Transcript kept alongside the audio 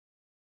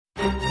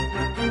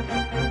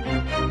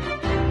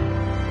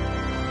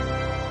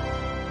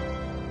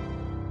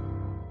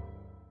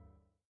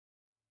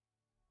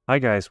Hi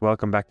guys,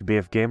 welcome back to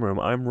BF Game Room.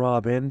 I'm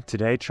Robin,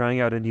 today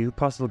trying out a new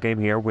puzzle game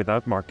here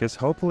without Marcus.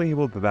 Hopefully he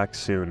will be back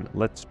soon.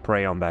 Let's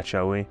pray on that,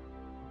 shall we?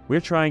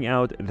 We're trying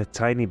out the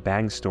Tiny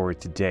Bang story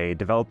today,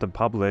 developed and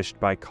published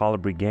by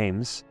Colibri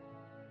Games.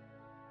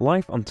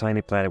 Life on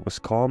Tiny Planet was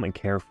calm and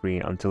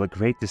carefree until a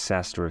great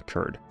disaster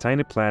occurred.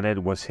 Tiny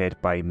Planet was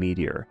hit by a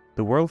meteor.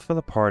 The world fell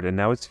apart and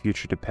now its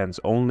future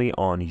depends only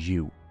on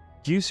you.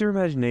 Use your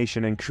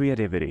imagination and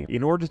creativity.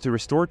 In order to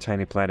restore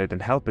Tiny Planet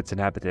and help its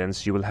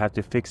inhabitants, you will have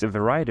to fix a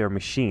variety of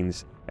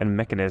machines and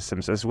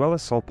mechanisms as well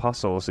as solve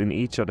puzzles in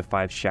each of the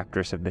 5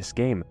 chapters of this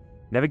game.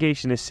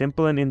 Navigation is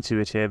simple and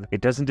intuitive,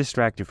 it doesn't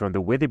distract you from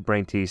the witty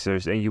brain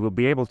teasers, and you will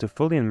be able to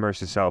fully immerse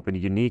yourself in the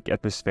unique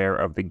atmosphere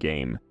of the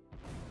game.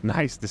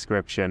 Nice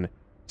description.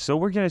 So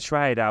we're gonna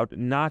try it out,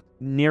 not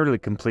nearly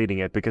completing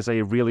it because I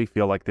really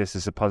feel like this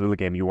is a puzzle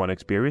game you want to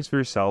experience for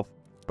yourself.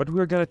 But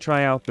we're gonna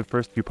try out the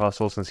first few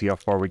puzzles and see how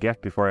far we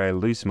get before I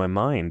lose my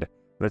mind.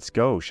 Let's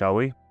go, shall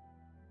we?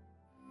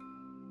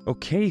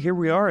 Okay, here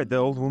we are, the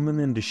old woman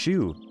in the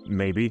shoe.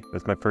 Maybe,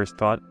 that's my first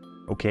thought.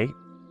 Okay,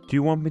 do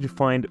you want me to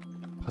find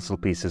puzzle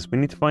pieces? We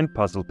need to find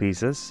puzzle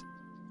pieces.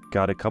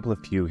 Got a couple of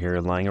few here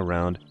lying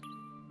around.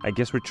 I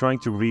guess we're trying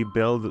to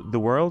rebuild the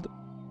world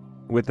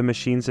with the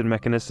machines and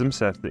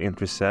mechanisms, as the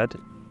intro said.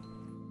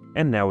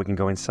 And now we can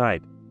go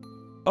inside.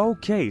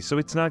 Okay, so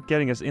it's not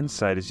getting us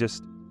inside, it's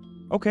just...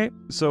 Okay,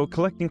 so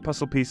collecting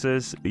puzzle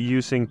pieces,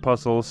 using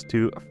puzzles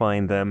to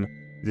find them,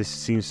 this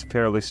seems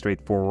fairly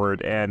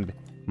straightforward, and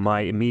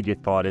my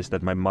immediate thought is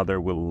that my mother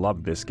will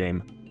love this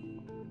game.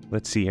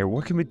 Let's see here,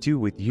 what can we do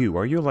with you?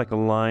 Are you like a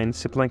line,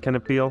 zipline kind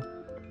of feel?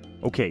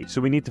 Okay, so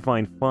we need to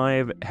find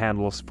 5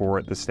 handles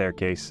for the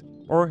staircase,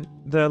 or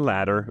the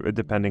ladder,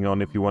 depending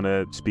on if you want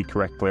to speak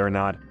correctly or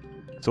not.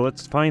 So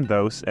let's find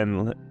those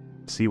and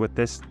see what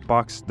this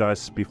box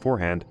does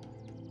beforehand.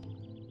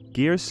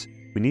 Gears,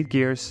 we need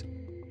gears.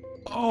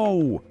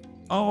 Oh,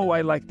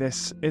 I like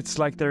this. It's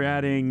like they're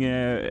adding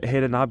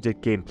hidden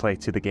object gameplay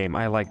to the game.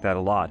 I like that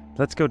a lot.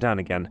 Let's go down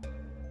again.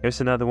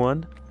 Here's another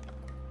one.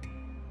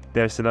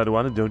 There's another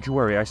one. Don't you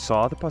worry, I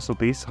saw the puzzle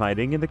piece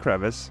hiding in the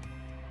crevice.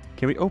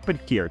 Can we open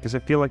here? Because I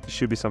feel like there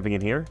should be something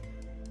in here.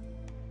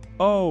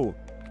 Oh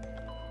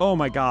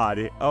my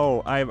god.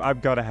 Oh,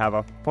 I've got to have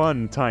a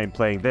fun time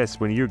playing this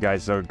when you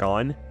guys are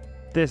gone.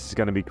 This is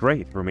gonna be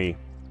great for me.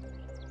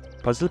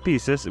 Puzzle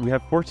pieces, we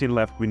have 14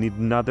 left, we need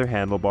another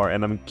handlebar,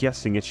 and I'm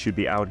guessing it should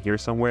be out here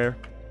somewhere.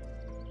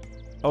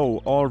 Oh,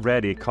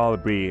 already,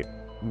 Colibri.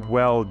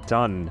 Well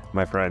done,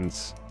 my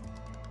friends.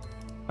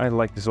 I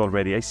like this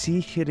already. I see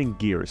hidden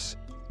gears.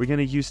 We're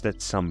gonna use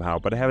that somehow,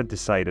 but I haven't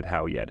decided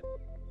how yet.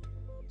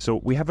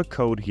 So we have a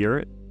code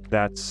here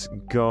that's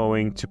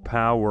going to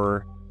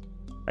power,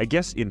 I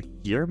guess in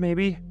here,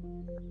 maybe?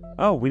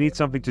 Oh, we need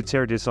something to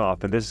tear this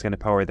off, and this is gonna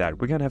power that.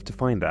 We're gonna have to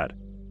find that.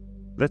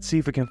 Let's see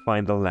if we can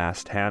find the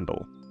last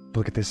handle.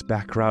 Look at this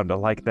background, I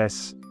like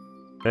this.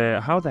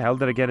 How the hell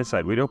did I get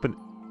inside?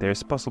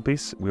 There's a puzzle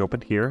piece. We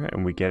opened here,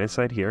 and we get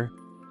inside here.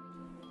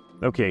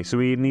 Okay, so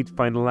we need to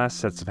find the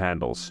last sets of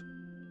handles.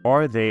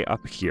 Are they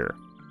up here?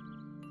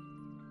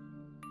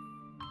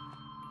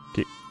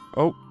 Okay.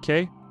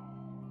 Okay.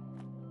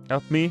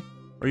 Help me.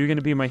 Are you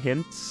gonna be my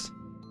hints?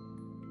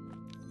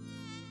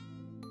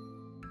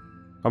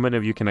 How many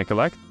of you can I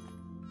collect?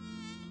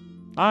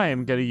 I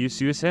am gonna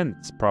use you as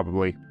hints,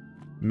 probably.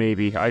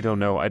 Maybe, I don't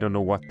know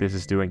what this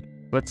is doing.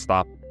 Let's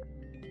stop.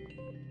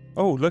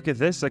 Oh, look at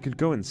this, I could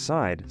go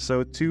inside.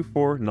 So 2,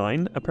 4,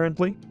 9,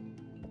 apparently.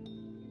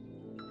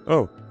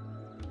 Oh,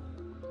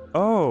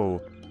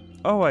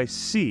 I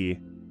see.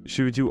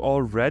 Should we do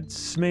all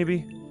reds,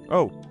 maybe?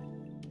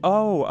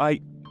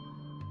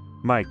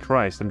 My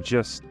Christ, I'm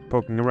just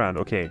poking around.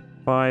 Okay,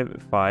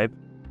 5, 5.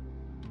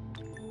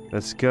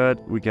 That's good.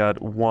 We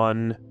got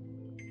 1,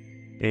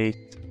 8,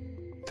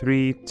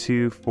 3,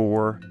 2,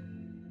 4,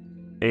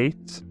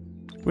 8.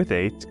 With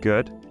 8,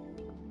 good.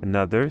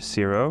 Another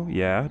 0,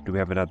 yeah. Do we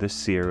have another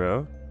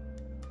 0?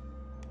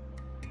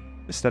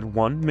 Is that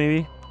 1,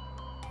 maybe?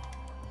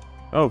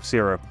 Oh,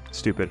 0.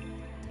 Stupid.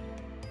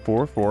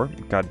 4, 4.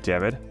 God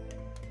damn it.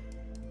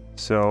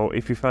 So,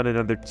 if we find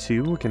another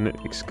 2, we can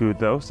exclude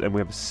those. And we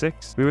have a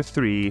 6. We have a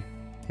 3.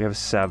 We have a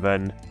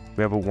 7.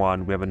 We have a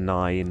 1. We have a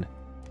 9.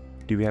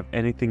 Do we have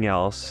anything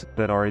else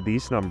that are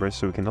these numbers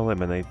so we can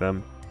eliminate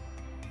them?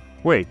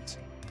 Wait,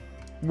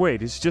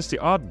 it's just the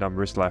odd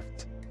numbers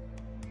left.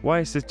 Why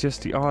is it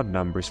just the odd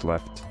numbers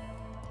left?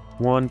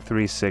 1,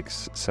 3,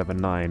 6, 7,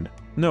 9.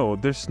 No,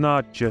 there's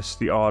not just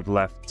the odd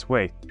left.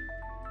 Wait.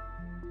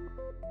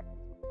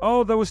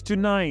 Oh, that was 2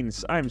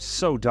 9s. I'm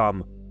so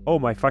dumb. Oh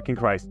my fucking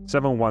Christ.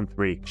 7, 1,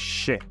 3.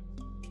 Shit.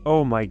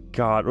 Oh my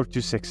god. Or 2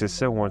 6s.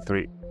 7, 1,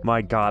 3.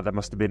 My god, that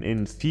must have been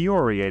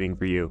infuriating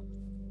for you.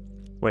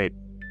 Wait.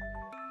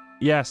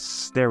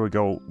 Yes, there we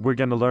go. We're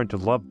gonna learn to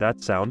love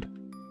that sound.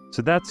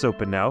 So that's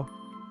open now.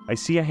 I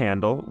see a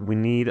handle. We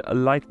need a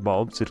light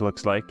bulbs, it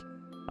looks like.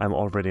 I'm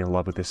already in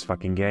love with this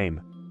fucking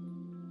game.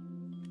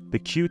 The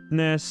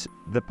cuteness,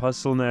 the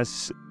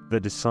puzzleness, the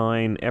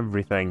design,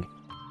 everything.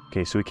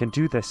 Okay, so we can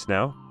do this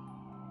now.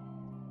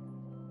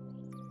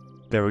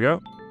 There we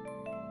go.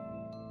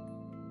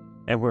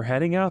 And we're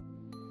heading up.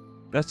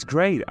 That's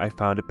great. I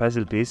found a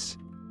puzzle piece.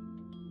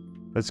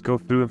 Let's go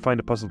through and find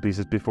the puzzle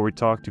pieces before we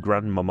talk to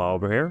Grandmama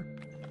over here.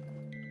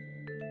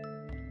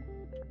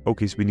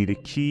 Okay, so we need a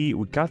key.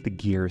 We got the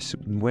gears.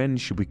 When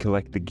should we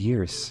collect the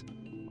gears?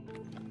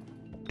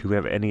 Do we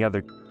have any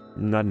other...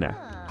 None.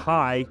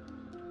 Hi.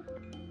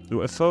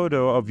 So a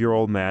photo of your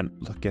old man.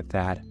 Look at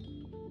that.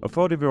 A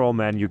photo of your old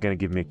man, you're gonna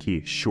give me a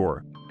key.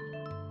 Sure.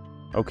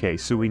 Okay,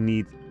 so we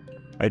need...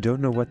 I don't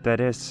know what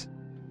that is.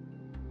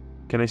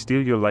 Can I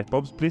steal your light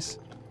bulbs, please?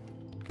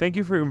 Thank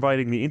you for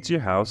inviting me into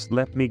your house.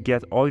 Let me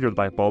get all your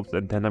light bulbs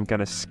and then I'm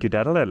gonna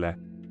skedaddle.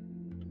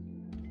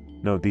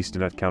 No, these do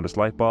not count as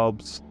light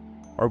bulbs.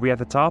 Are we at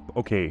the top?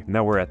 Okay,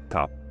 now we're at the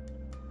top.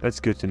 That's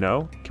good to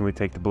know. Can we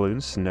take the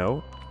balloons?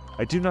 No.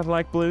 I do not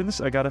like balloons.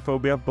 I got a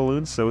phobia of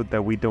balloons, so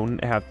that we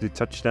don't have to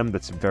touch them.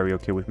 That's very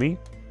okay with me.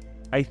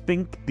 I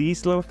think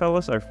these little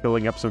fellas are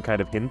filling up some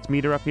kind of hint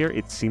meter up here.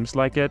 It seems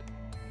like it.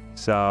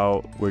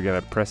 So we're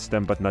gonna press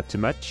them, but not too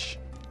much.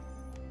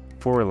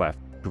 4 left.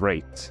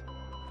 Great.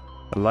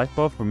 A light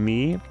bulb for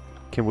me.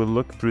 Can we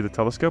look through the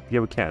telescope?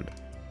 Yeah, we can.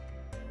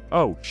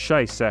 Oh,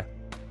 scheisse.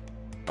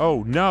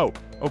 Oh, no.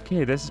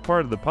 Okay, this is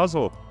part of the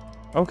puzzle.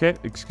 Okay,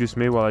 excuse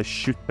me while I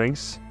shoot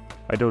things.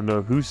 I don't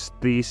know whose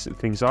these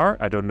things are.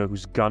 I don't know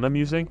whose gun I'm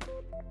using.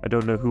 I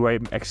don't know who I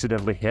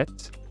accidentally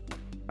hit.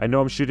 I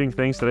know I'm shooting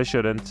things that I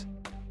shouldn't.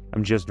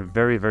 I'm just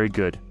very, very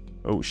good.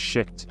 Oh,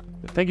 shit.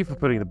 Thank you for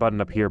putting the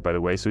button up here, by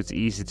the way, so it's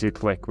easy to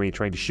click when you're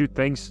trying to shoot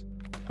things.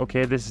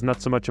 Okay, this is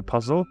not so much a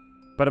puzzle,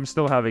 but I'm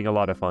still having a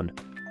lot of fun.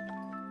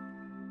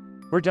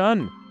 We're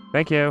done.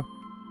 Thank you.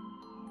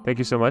 Thank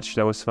you so much.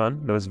 That was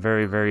fun. That was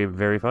very, very,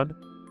 very fun.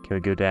 Can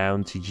we go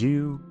down to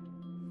you?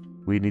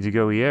 We need to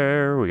go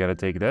here. We gotta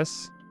take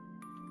this.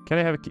 Can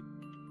I have a key?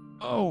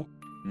 Oh,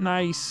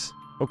 nice.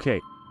 Okay.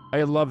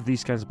 I love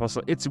these kinds of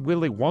puzzles. It's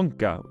Willy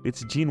Wonka.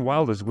 It's Gene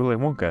Wilder's Willy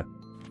Wonka.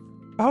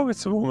 Oh,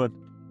 it's a woman.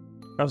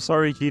 I'm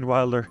sorry, Gene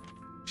Wilder.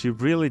 She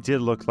really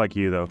did look like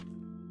you, though.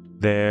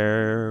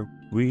 There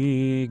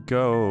we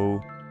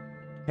go.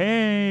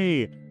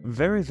 Hey!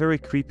 Very, very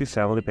creepy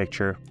family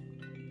picture.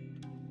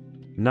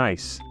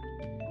 Nice.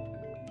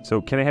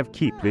 So, can I have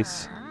key,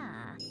 please?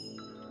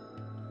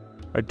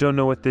 I don't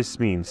know what this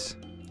means.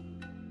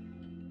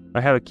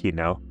 I have a key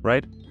now,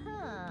 right?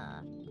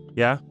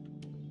 Yeah?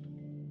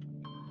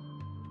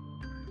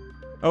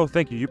 Oh,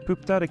 thank you. You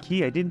pooped out a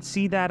key. I didn't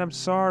see that. I'm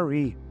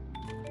sorry.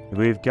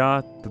 We've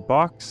got the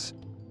box.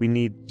 We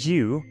need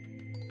you.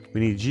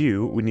 We need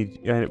you. We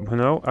need...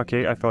 no?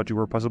 Okay, I thought you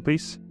were a puzzle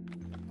piece.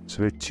 So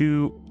we have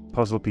 2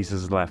 puzzle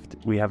pieces left.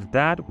 We have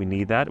that. We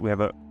need that. We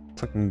have a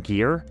fucking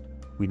gear.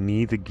 We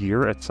need the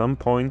gear at some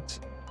point.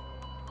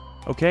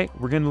 Okay,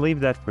 we're gonna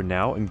leave that for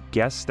now and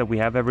guess that we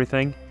have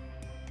everything.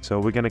 So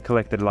we're gonna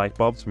collect the light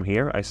bulbs from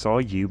here. I saw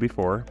you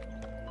before.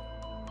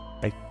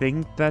 I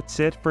think that's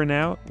it for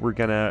now. We're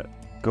gonna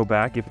go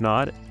back if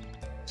not.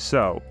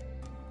 So,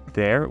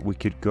 there we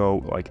could go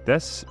like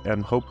this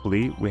and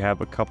hopefully we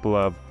have a couple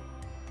of...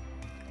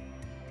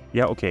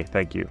 Yeah, okay,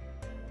 thank you.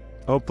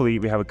 Hopefully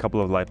we have a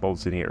couple of light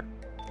bulbs in here.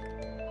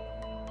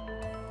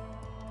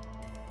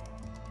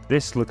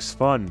 This looks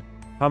fun.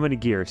 How many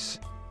gears?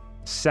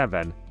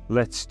 7.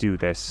 Let's do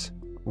this.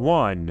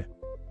 1,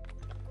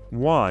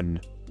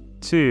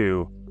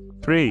 2,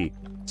 3,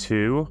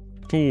 2,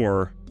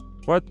 4.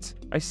 What?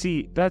 I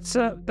see. That's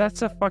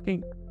a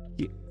fucking...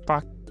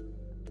 Fuck.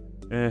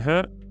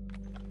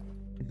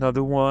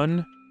 Another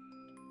one.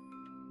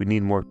 We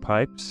need more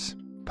pipes.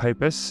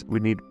 Pipes. We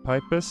need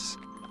pipes.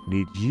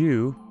 Need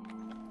you.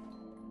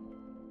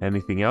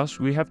 Anything else?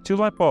 We have 2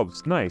 light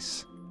bulbs.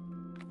 Nice.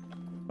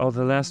 Oh,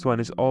 the last one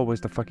is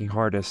always the fucking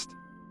hardest.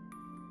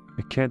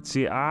 I can't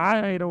see.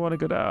 I don't want to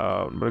go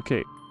down. But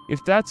okay.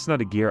 If that's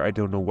not a gear, I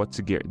don't know what's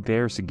a gear.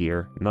 There's a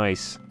gear.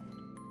 Nice.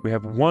 We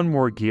have 1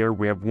 more gear.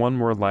 We have 1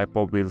 more light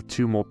bulb. We have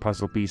 2 more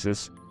puzzle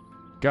pieces.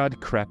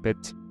 God crap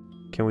it.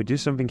 Can we do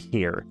something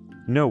here?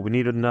 No, we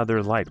need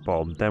another light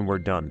bulb. Then we're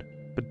done.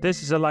 But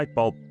this is a light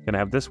bulb. Can I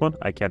have this one?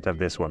 I can't have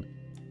this one.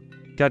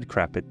 God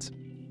crap it.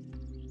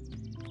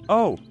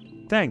 Oh,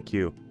 thank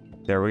you.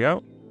 There we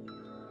go.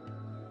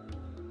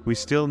 We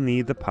still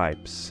need the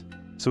pipes.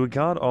 So we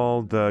got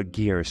all the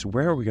gears.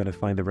 Where are we going to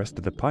find the rest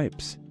of the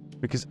pipes?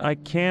 Because I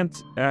can't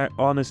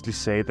honestly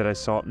say that I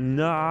saw...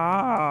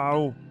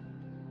 No!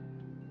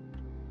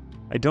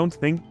 I don't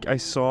think I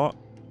saw...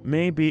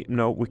 Maybe...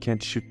 No, we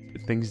can't shoot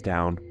things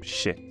down.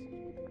 Shit.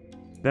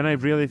 Then I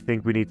really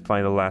think we need to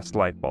find the last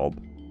light bulb.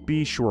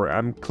 Be sure,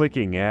 I'm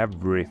clicking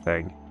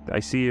everything. I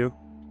see you.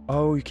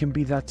 Oh, you can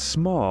be that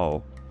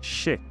small.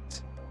 Shit.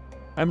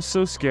 I'm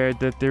so scared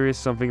that there is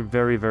something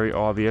very, very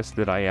obvious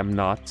that I am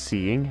not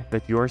seeing,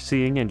 that you're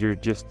seeing, and you're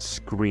just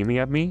screaming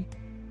at me.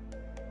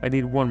 I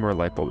need 1 more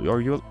light bulb. Are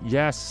you...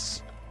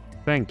 Yes!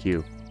 Thank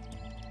you.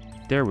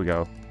 There we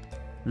go.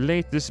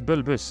 Latest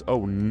bulbous.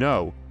 Oh,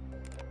 no.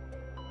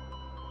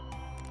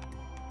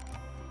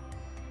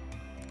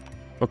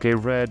 Okay,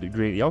 red,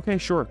 green. Okay,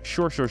 sure.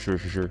 Sure.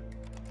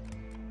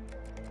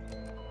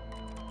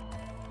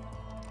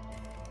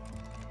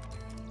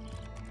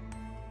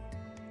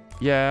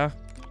 Yeah.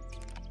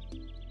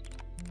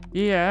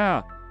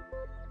 Yeah.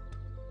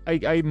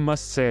 I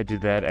must say I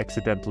did that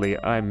accidentally.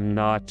 I'm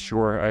not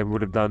sure I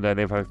would have done that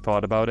if I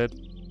thought about it.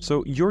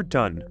 So you're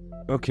done.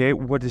 Okay,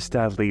 what does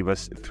that leave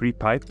us? 3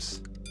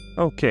 pipes?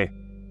 Okay.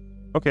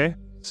 Okay,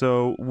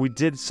 so we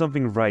did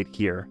something right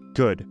here.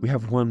 Good. We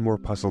have 1 more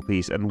puzzle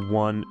piece and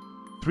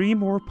 3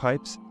 more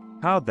pipes.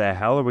 How the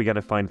hell are we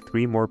gonna find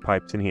 3 more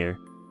pipes in here?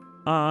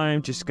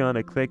 I'm just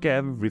gonna click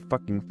every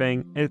fucking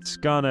thing. It's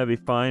gonna be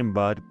fine,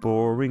 but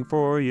boring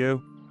for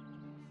you.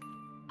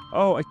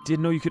 Oh, I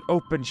didn't know you could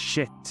open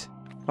shit.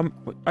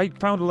 I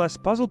found a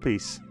last puzzle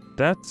piece.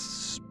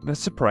 That's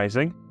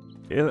surprising.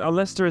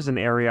 Unless there is an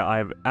area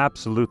I've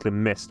absolutely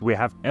missed, we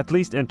have at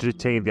least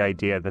entertained the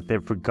idea that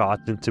they've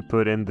forgotten to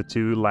put in the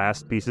 2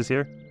 last pieces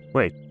here.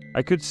 Wait,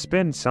 I could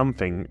spin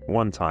something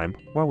one time.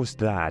 What was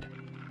that?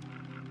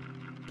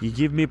 You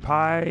give me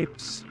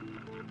pipes.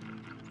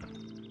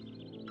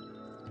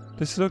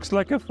 This looks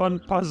like a fun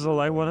puzzle.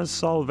 I want to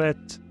solve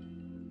it.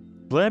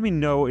 Let me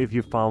know if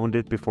you found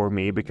it before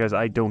me, because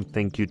I don't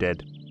think you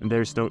did. And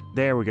there's no...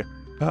 There we go.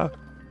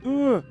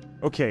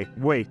 Okay,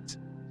 wait.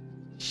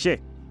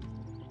 Shit.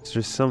 Is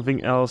there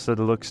something else that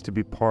looks to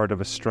be part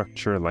of a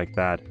structure like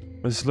that?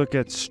 Let's look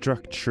at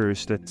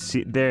structures that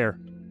see... There.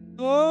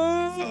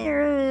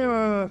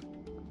 I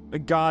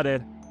got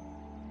it.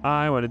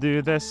 I want to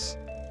do this.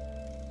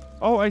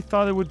 Oh, I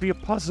thought it would be a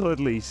puzzle at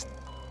least.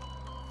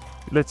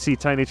 Let's see,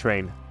 tiny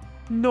train.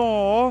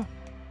 No!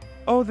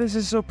 Oh, this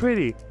is so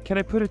pretty. Can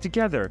I put it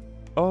together?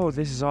 Oh,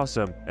 this is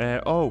awesome.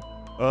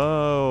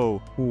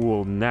 Oh,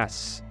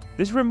 coolness.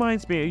 This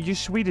reminds me, you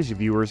Swedish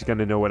viewers are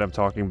gonna know what I'm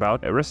talking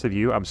about. The rest of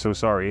you, I'm so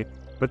sorry.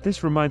 But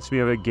this reminds me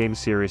of a game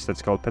series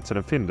that's called Pets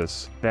and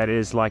Findus. That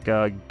is like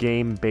a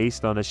game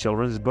based on a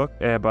children's book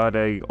about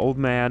an old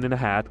man in a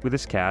hat with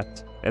his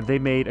cat. And they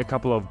made a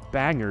couple of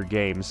banger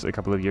games a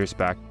couple of years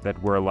back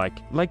that were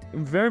like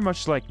very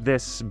much like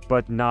this,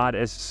 but not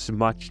as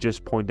much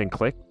just point and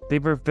click. They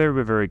were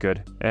very, very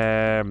good.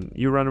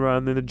 You run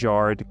around in a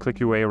jar to click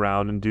your way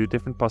around and do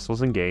different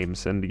puzzles and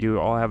games, and you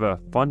all have a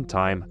fun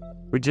time.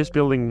 We're just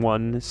building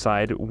one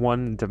side,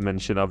 one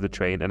dimension of the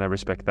train, and I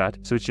respect that.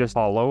 So it's just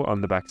hollow on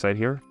the backside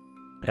here.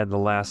 And the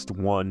last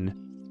one,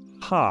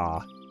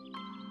 ha.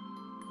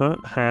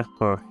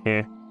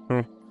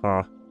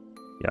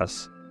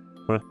 Yes.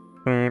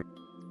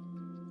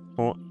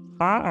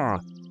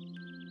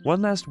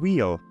 One last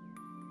wheel.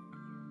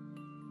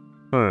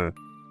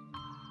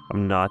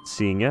 I'm not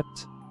seeing it.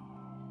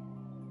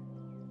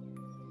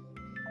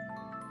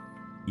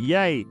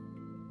 Yay!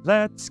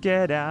 Let's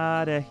get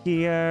out of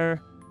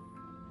here.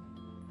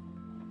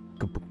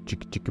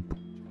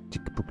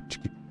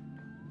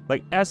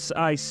 Like, as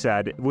I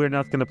said, we're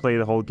not gonna play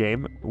the whole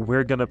game.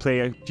 We're gonna play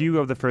a few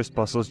of the first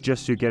puzzles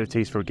just to get a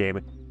taste for a game.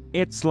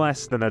 It's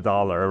less than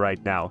 $1 right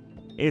now.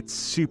 It's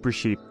super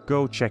cheap.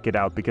 Go check it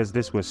out because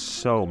this was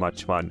so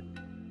much fun.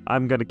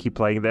 I'm gonna keep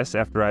playing this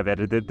after I've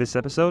edited this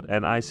episode,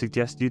 and I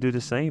suggest you do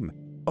the same.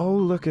 Oh,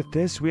 look at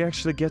this. We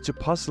actually get to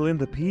puzzle in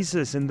the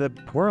pieces in the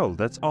world.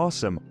 That's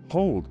awesome.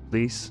 Hold,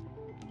 please.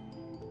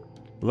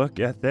 Look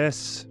at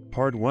this.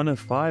 Part 1 of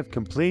 5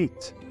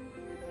 complete.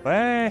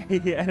 Hey,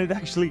 and it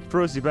actually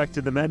throws you back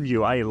to the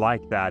menu. I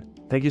like that.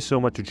 Thank you so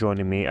much for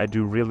joining me. I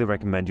do really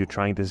recommend you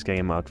trying this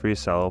game out for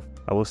yourself.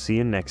 I will see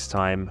you next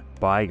time.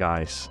 Bye,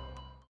 guys.